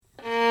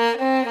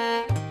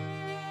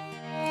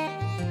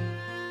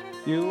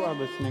You are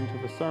listening to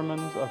the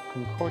sermons of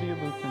Concordia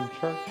Lutheran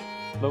Church,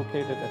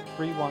 located at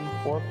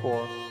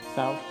 3144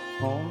 South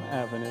Home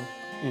Avenue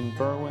in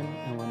Berwyn,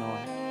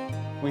 Illinois.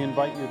 We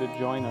invite you to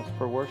join us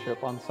for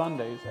worship on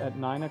Sundays at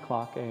 9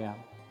 o'clock a.m.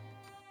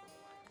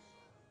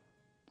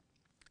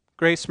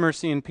 Grace,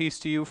 mercy, and peace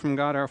to you from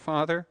God our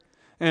Father,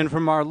 and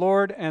from our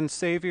Lord and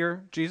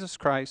Savior, Jesus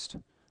Christ.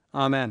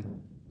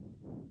 Amen.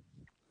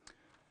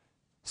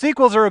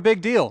 Sequels are a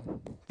big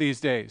deal these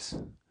days.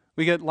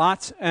 We get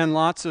lots and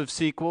lots of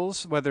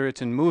sequels, whether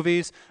it's in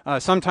movies.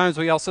 Sometimes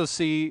we also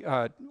see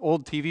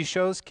old TV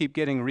shows keep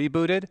getting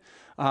rebooted.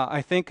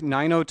 I think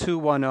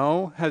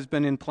 90210 has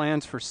been in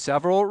plans for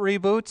several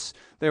reboots.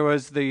 There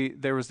was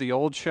the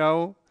old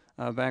show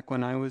back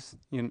when I was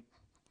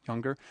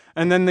younger,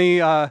 and then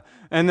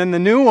the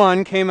new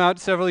one came out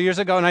several years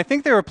ago, and I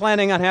think they were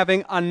planning on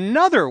having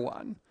another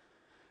one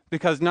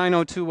because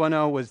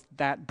 90210 was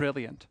that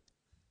brilliant.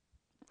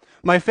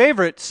 My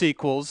favorite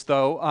sequels,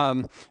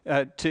 though,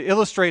 to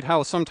illustrate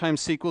how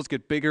sometimes sequels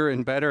get bigger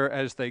and better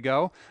as they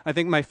go, I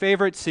think my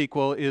favorite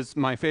sequel is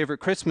my favorite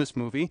Christmas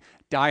movie,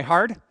 Die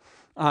Hard.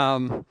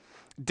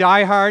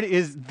 Die Hard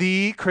is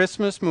the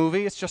Christmas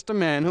movie. It's just a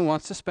man who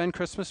wants to spend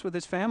Christmas with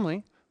his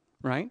family,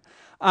 right?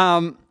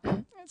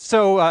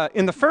 So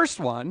in the first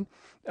one,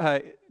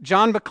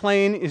 John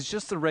McClane is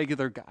just a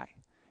regular guy.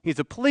 He's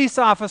a police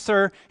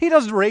officer. He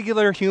does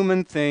regular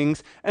human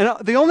things. And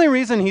the only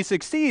reason he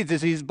succeeds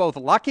is he's both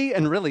lucky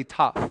and really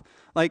tough.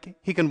 Like,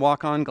 he can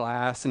walk on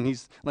glass, and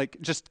he's like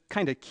just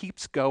kind of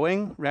keeps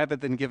going rather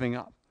than giving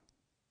up.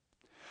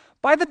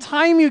 By the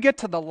time you get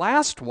to the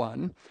last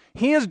one,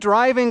 he is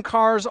driving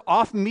cars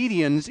off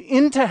medians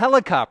into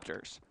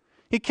helicopters.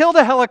 He killed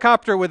a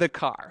helicopter with a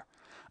car.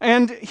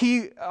 And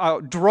he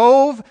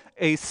drove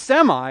a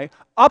semi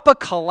up a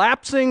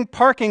collapsing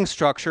parking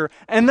structure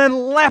and then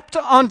leapt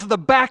onto the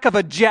back of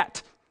a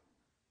jet.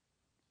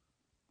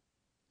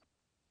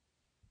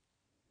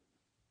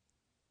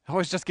 It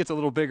always just gets a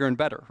little bigger and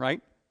better,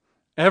 right?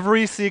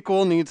 Every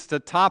sequel needs to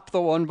top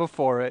the one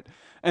before it,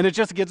 and it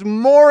just gets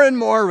more and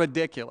more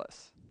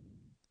ridiculous.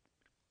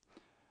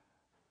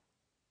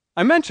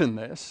 I mention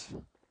this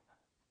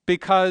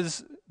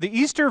because the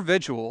Easter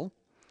Vigil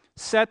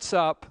sets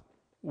up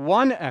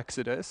one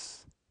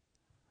Exodus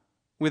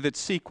with its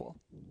sequel.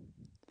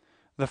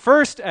 The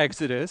first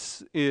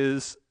Exodus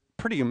is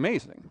pretty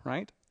amazing,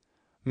 right?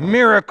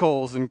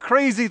 Miracles and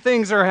crazy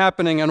things are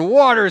happening and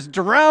water's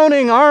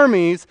drowning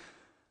armies.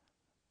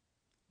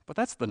 But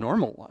that's the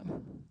normal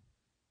one.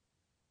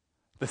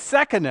 The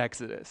second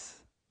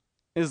Exodus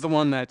is the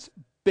one that's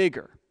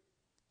bigger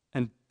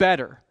and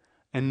better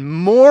and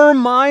more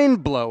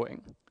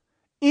mind-blowing,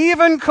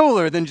 even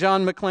cooler than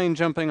John McClane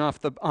jumping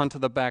onto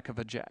the back of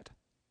a jet.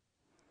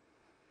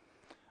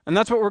 And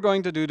that's what we're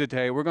going to do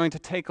today. We're going to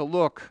take a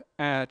look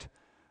at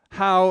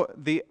how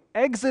the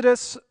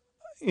Exodus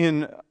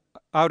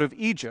out of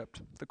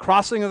Egypt, the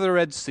crossing of the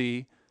Red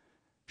Sea,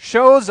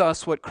 shows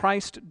us what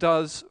Christ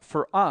does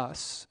for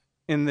us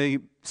in the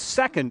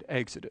second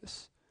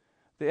Exodus,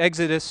 the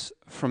Exodus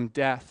from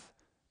death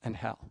and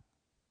hell.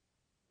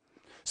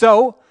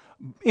 So,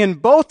 in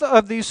both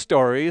of these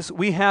stories,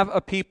 we have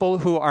a people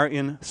who are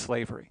in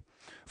slavery.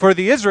 For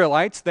the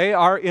Israelites, they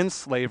are in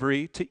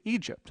slavery to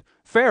Egypt.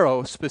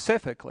 Pharaoh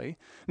specifically.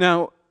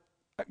 Now,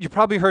 you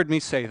probably heard me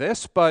say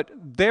this, but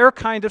their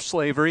kind of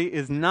slavery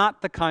is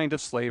not the kind of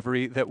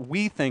slavery that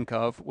we think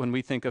of when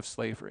we think of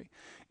slavery.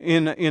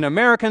 In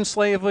American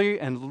slavery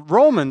and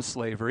Roman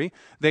slavery,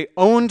 they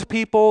owned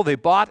people, they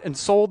bought and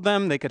sold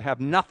them, they could have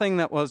nothing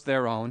that was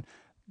their own.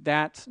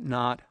 That's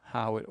not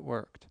how it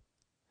worked.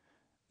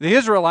 The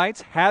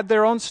Israelites had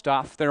their own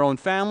stuff, their own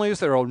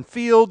families, their own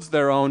fields,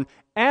 their own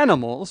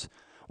animals.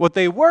 What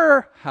they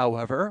were,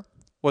 however,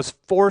 was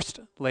forced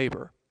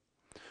labor.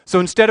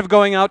 So instead of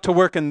going out to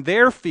work in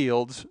their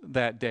fields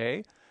that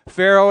day,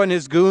 Pharaoh and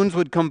his goons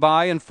would come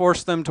by and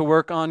force them to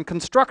work on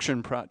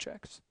construction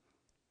projects.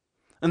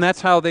 And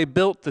that's how they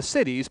built the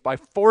cities, by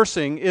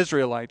forcing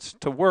Israelites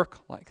to work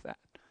like that.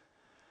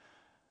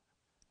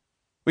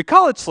 We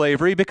call it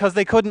slavery because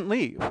they couldn't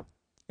leave.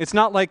 It's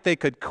not like they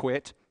could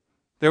quit.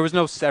 There was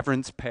no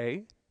severance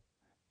pay.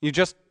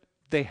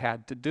 They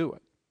had to do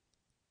it.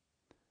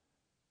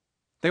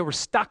 They were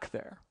stuck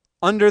there,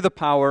 under the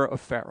power of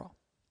Pharaoh.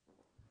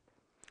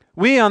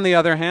 We, on the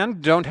other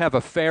hand, don't have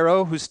a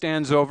Pharaoh who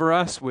stands over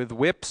us with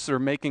whips or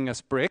making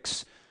us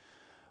bricks.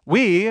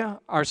 We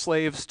are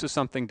slaves to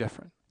something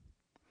different.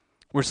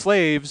 We're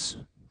slaves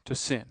to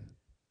sin.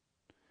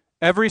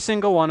 Every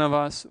single one of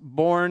us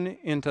born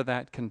into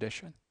that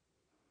condition.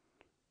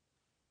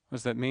 What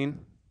does that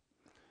mean?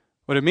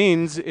 What it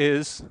means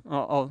is,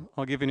 I'll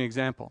give you an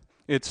example.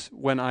 It's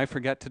when I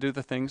forget to do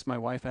the things my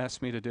wife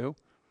asks me to do,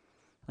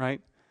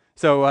 right?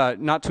 So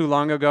not too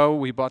long ago,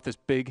 we bought this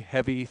big,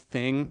 heavy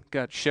thing,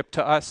 got shipped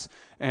to us,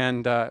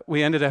 and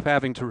we ended up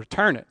having to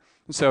return it.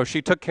 So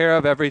she took care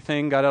of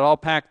everything, got it all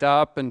packed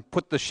up, and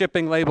put the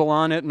shipping label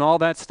on it and all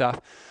that stuff.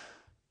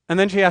 And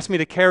then she asked me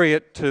to carry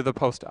it to the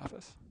post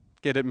office,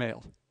 get it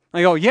mailed.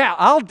 I go, yeah,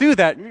 I'll do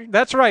that.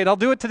 That's right, I'll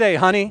do it today,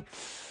 honey.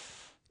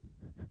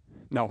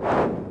 No.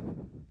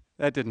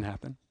 That didn't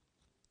happen.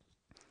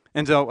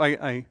 And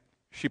so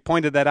she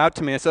pointed that out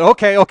to me. I said,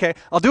 okay,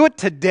 I'll do it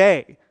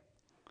today.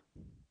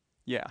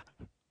 Yeah,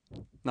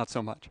 not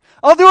so much.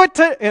 I'll do it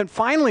and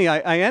finally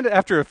I ended,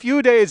 after a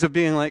few days of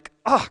being like,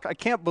 I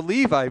can't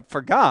believe I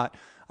forgot.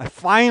 I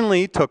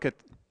finally took it.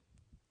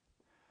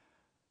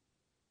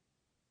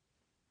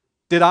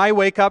 Did I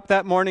wake up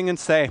that morning and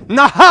say,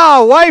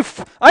 "Naha,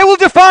 wife, I will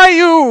defy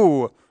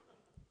you"?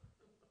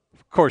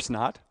 Of course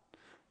not.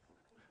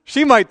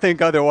 She might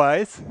think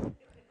otherwise.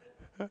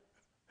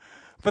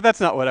 But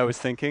that's not what I was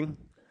thinking.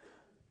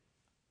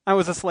 I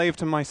was a slave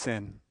to my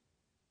sin.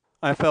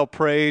 I fell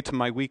prey to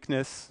my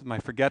weakness, my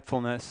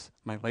forgetfulness,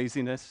 my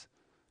laziness.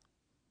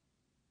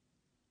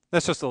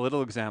 That's just a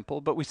little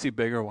example, but we see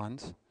bigger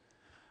ones.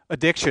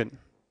 Addiction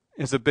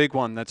is a big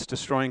one that's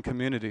destroying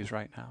communities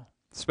right now,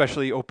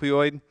 especially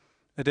opioid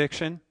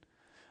addiction.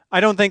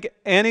 I don't think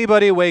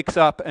anybody wakes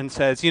up and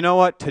says, you know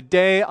what,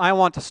 today I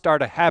want to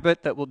start a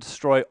habit that will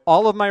destroy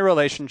all of my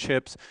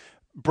relationships,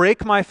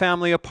 break my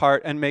family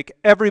apart, and make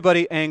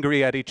everybody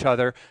angry at each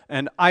other,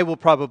 and I will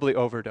probably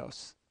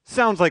overdose.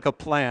 Sounds like a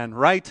plan,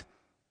 right?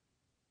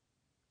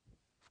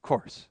 Of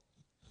course.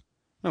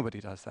 Nobody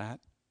does that.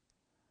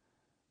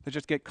 They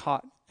just get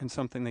caught in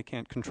something they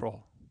can't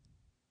control.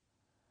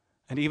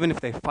 And even if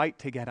they fight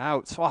to get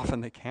out, so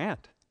often they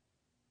can't.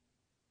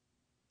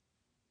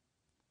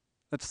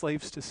 That's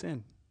slaves to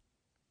sin.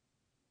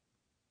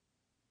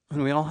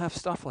 And we all have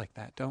stuff like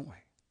that, don't we?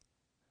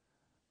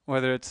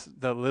 Whether it's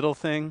the little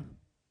thing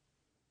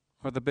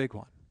or the big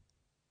one.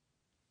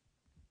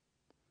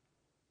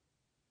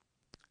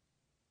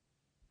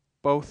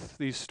 Both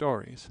these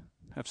stories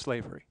have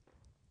slavery.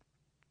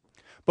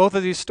 Both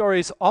of these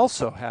stories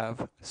also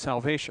have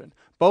salvation.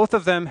 Both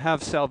of them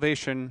have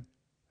salvation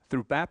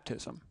through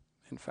baptism,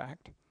 in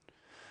fact.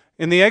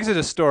 In the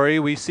Exodus story,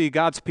 we see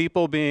God's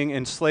people being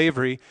in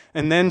slavery,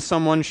 and then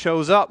someone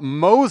shows up,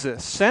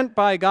 Moses, sent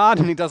by God,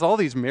 and he does all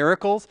these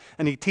miracles,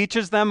 and he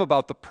teaches them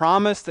about the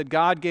promise that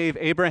God gave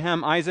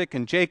Abraham, Isaac,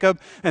 and Jacob,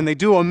 and they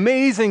do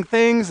amazing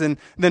things, and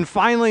then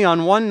finally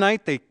on one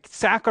night they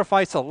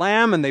sacrifice a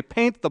lamb, and they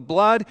paint the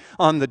blood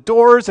on the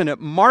doors, and it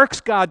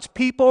marks God's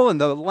people, and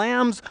the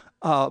lamb's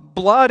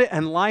blood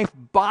and life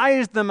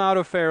buys them out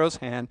of Pharaoh's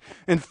hand.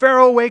 And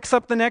Pharaoh wakes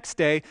up the next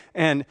day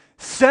and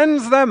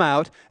sends them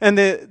out. And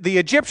the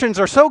Egyptians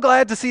are so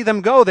glad to see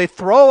them go, they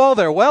throw all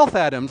their wealth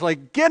at him. It's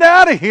like, get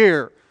out of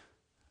here.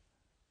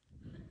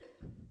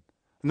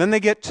 And then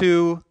they get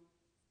to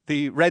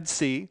the Red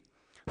Sea.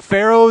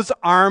 Pharaoh's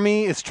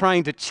army is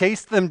trying to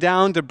chase them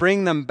down to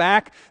bring them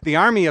back. The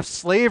army of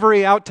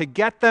slavery out to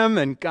get them.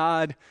 And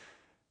God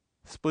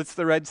splits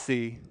the Red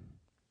Sea.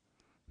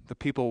 The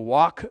people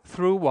walk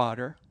through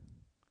water,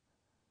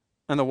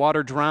 and the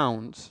water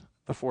drowns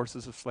the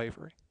forces of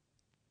slavery.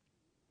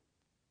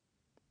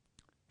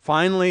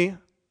 Finally,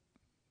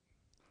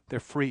 they're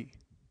free.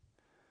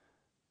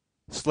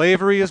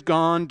 Slavery is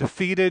gone,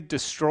 defeated,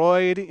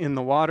 destroyed in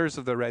the waters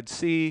of the Red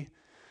Sea,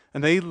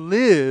 and they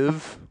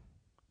live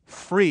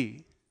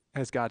free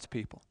as God's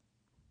people.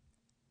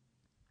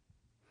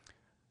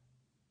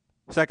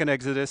 Second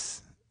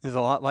Exodus is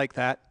a lot like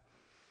that,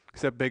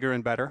 except bigger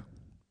and better.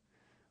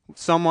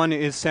 Someone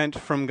is sent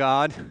from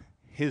God,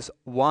 his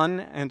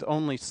one and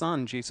only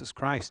Son, Jesus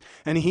Christ.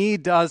 And he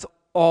does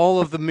all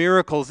of the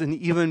miracles and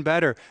even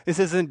better. This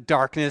isn't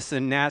darkness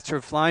and gnats or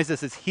flies.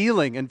 This is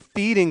healing and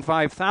feeding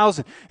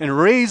 5,000 and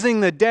raising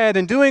the dead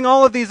and doing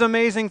all of these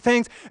amazing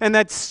things. And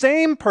that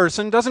same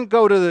person doesn't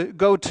go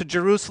to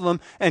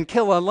Jerusalem and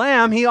kill a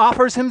lamb. He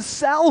offers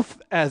himself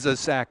as a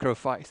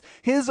sacrifice,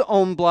 his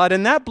own blood.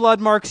 And that blood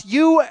marks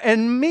you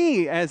and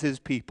me as his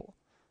people.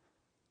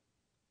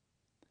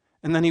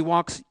 And then he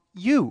walks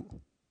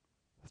you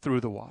through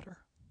the water.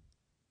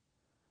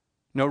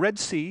 No Red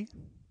Sea,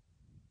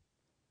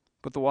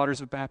 but the waters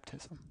of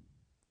baptism.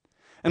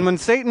 And when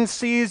Satan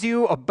sees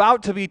you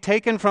about to be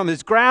taken from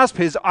his grasp,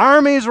 his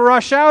armies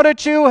rush out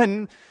at you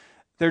and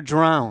they're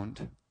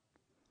drowned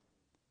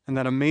in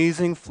that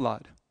amazing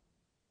flood.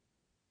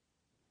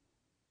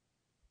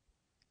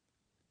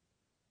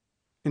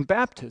 In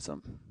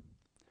baptism,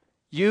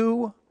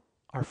 you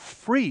are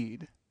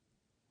freed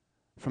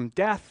from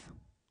death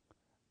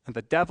and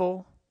the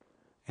devil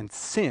and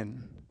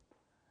sin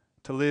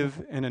to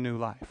live in a new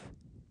life.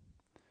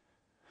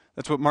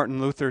 That's what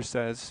Martin Luther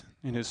says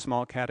in his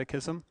small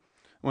catechism.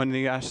 When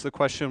he asks the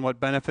question, what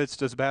benefits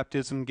does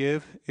baptism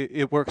give?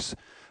 It works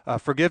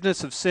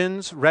forgiveness of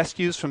sins,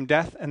 rescues from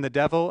death and the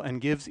devil,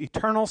 and gives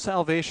eternal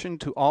salvation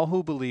to all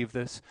who believe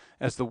this,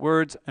 as the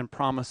words and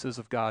promises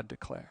of God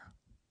declare.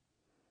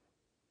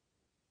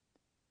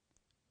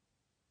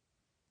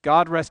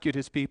 God rescued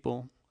his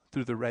people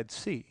through the Red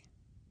Sea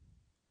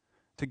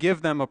to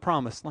give them a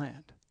promised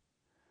land.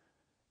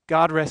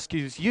 God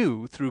rescues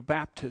you through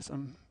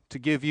baptism to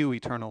give you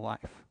eternal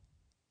life.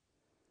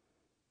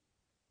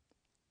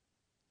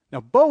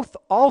 Now, both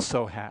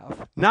also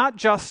have not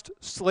just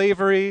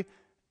slavery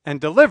and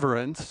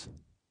deliverance,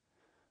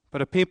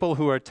 but a people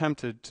who are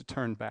tempted to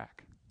turn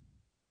back.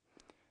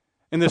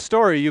 In this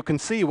story, you can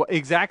see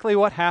exactly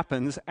what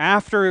happens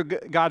after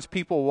God's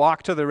people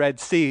walk to the Red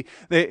Sea.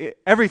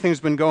 Everything's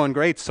been going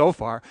great so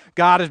far.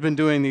 God has been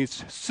doing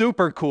these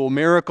super cool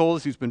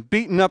miracles. He's been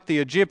beating up the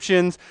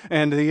Egyptians,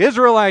 and the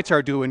Israelites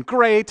are doing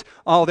great.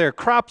 All their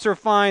crops are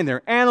fine.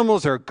 Their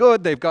animals are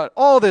good. They've got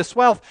all this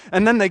wealth.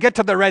 And then they get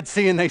to the Red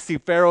Sea, and they see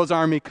Pharaoh's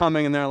army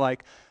coming, and they're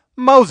like,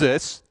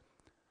 Moses,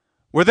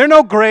 were there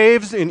no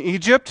graves in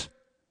Egypt?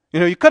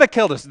 You could have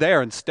killed us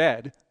there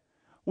instead.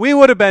 We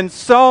would have been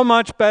so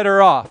much better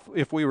off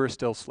if we were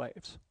still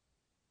slaves.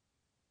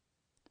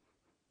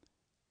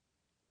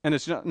 And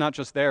it's not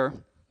just there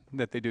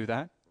that they do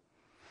that.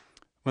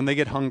 When they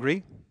get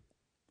hungry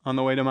on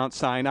the way to Mount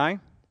Sinai,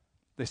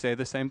 they say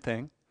the same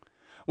thing.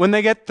 When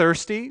they get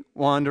thirsty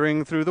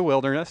wandering through the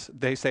wilderness,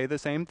 they say the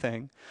same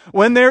thing.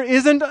 When there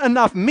isn't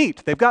enough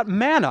meat, they've got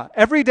manna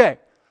every day,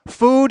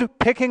 food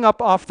picking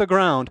up off the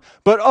ground.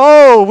 But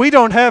we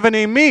don't have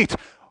any meat.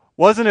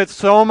 Wasn't it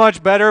so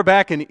much better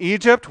back in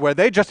Egypt where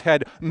they just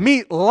had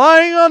meat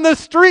lying on the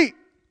street?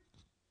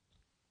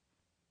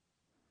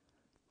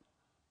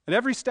 At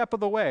every step of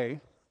the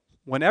way,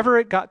 whenever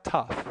it got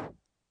tough,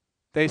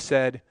 they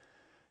said,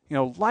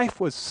 life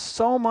was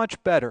so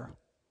much better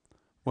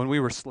when we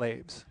were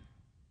slaves.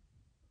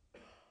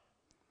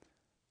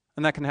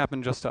 And that can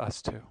happen just to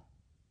us too.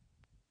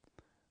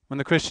 When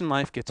the Christian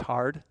life gets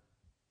hard,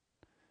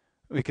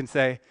 we can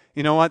say,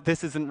 you know what,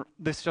 this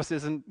just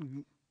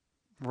isn't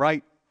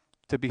right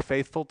to be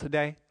faithful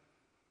today.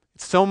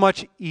 It's so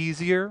much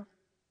easier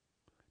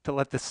to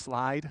let this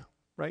slide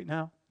right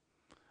now,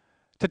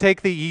 to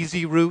take the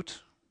easy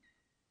route,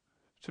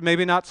 to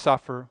maybe not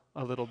suffer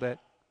a little bit,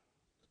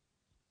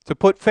 to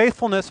put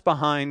faithfulness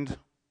behind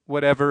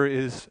whatever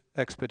is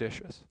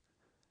expeditious.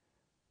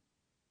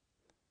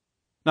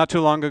 Not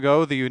too long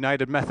ago, the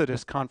United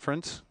Methodist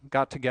Conference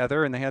got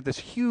together and they had this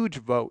huge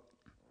vote.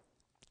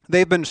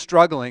 They've been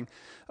struggling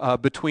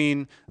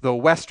between the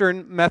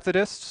Western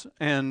Methodists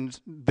and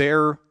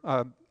their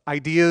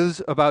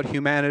ideas about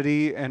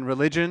humanity and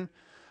religion,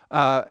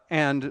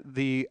 and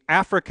the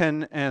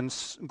African and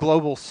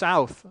global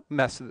South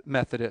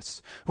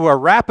Methodists, who are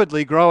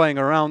rapidly growing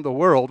around the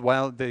world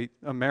while the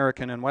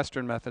American and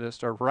Western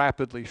Methodists are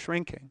rapidly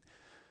shrinking.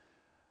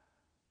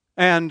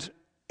 And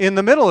in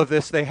the middle of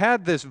this, they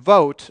had this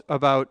vote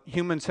about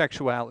human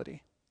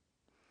sexuality.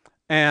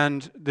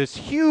 And this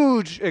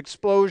huge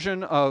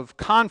explosion of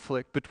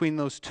conflict between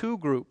those two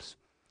groups.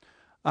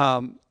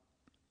 And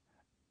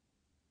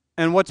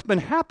what's been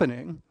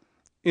happening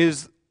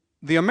is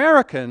the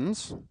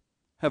Americans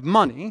have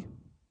money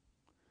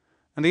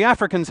and the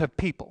Africans have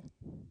people.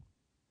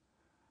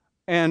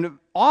 And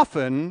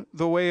often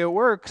the way it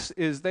works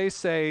is they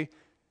say,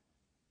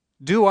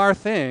 do our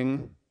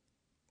thing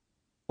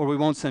or we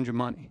won't send you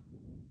money.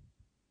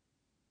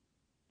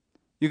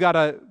 You got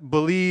to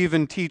believe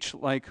and teach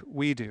like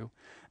we do.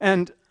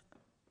 And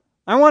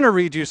I want to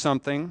read you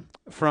something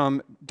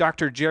from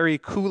Dr. Jerry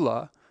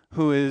Kula,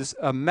 who is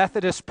a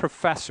Methodist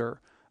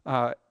professor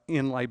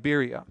in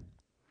Liberia.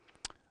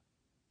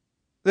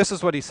 This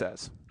is what he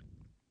says.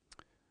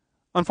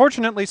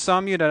 Unfortunately,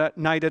 some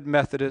United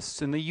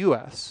Methodists in the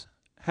U.S.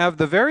 have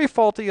the very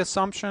faulty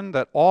assumption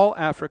that all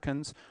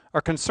Africans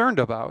are concerned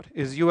about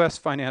is U.S.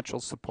 financial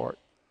support.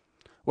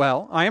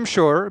 Well, I am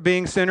sure,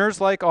 being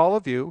sinners like all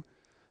of you,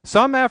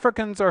 some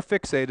Africans are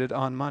fixated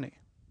on money.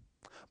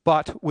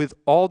 But with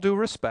all due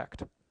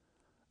respect,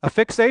 a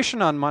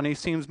fixation on money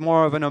seems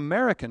more of an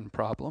American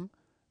problem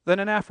than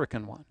an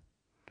African one.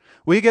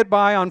 We get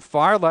by on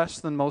far less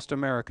than most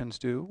Americans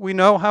do. We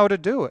know how to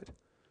do it.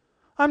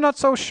 I'm not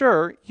so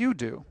sure you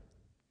do.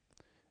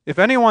 If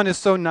anyone is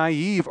so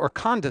naive or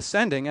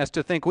condescending as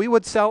to think we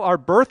would sell our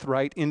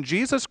birthright in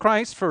Jesus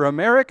Christ for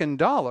American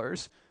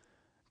dollars,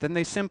 then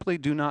they simply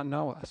do not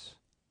know us.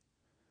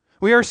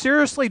 We are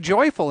seriously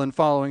joyful in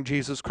following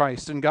Jesus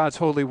Christ and God's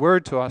holy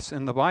word to us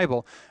in the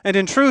Bible. And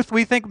in truth,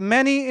 we think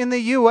many in the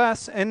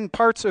U.S. and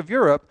parts of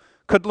Europe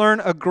could learn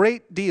a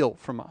great deal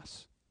from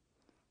us.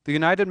 The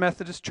United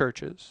Methodist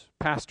churches,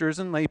 pastors,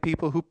 and lay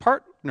people who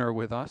partner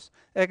with us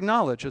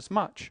acknowledge as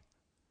much.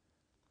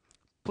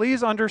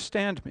 Please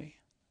understand me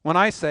when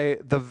I say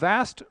the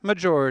vast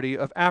majority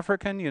of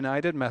African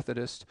United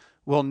Methodists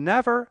will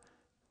never,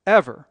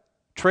 ever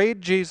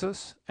trade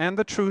Jesus and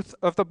the truth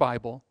of the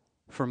Bible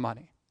for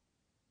money.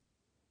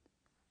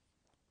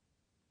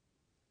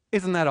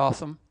 Isn't that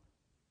awesome?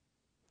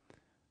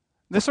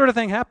 This sort of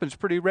thing happens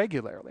pretty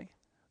regularly.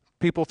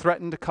 People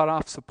threaten to cut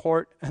off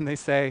support and they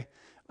say,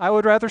 I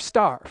would rather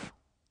starve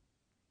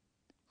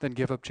than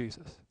give up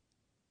Jesus.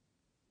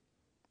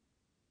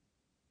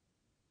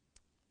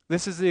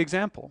 This is the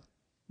example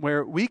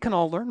where we can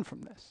all learn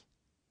from this.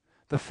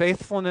 The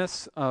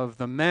faithfulness of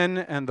the men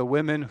and the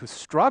women who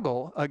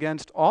struggle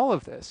against all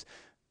of this,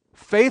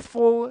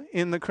 faithful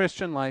in the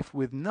Christian life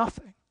with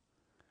nothing.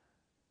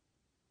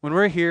 When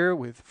we're here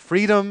with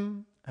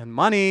freedom and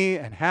money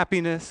and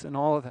happiness and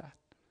all of that,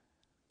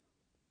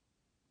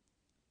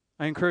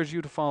 I encourage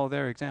you to follow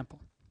their example.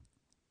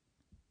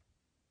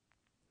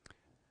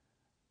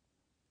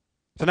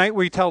 Tonight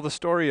we tell the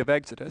story of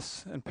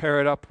Exodus and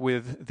pair it up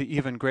with the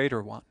even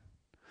greater one.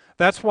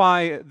 That's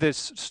why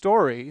this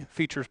story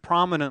features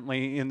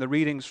prominently in the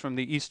readings from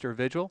the Easter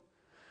Vigil.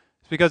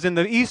 It's because in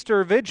the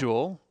Easter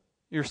Vigil,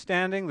 you're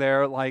standing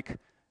there like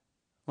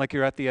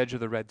you're at the edge of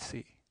the Red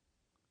Sea.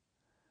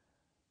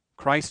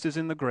 Christ is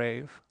in the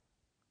grave,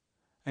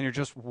 and you're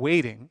just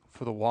waiting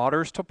for the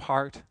waters to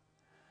part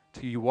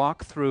till you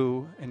walk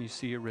through and you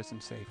see your risen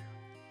Savior.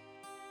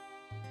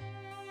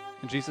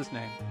 In Jesus'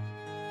 name,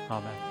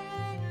 amen.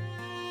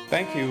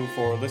 Thank you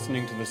for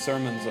listening to the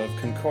sermons of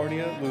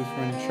Concordia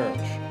Lutheran Church.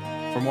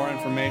 For more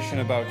information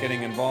about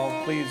getting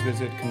involved, please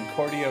visit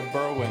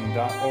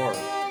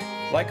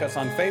concordiaberwyn.org. Like us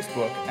on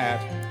Facebook at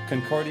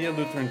Concordia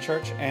Lutheran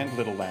Church and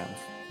Little Lambs.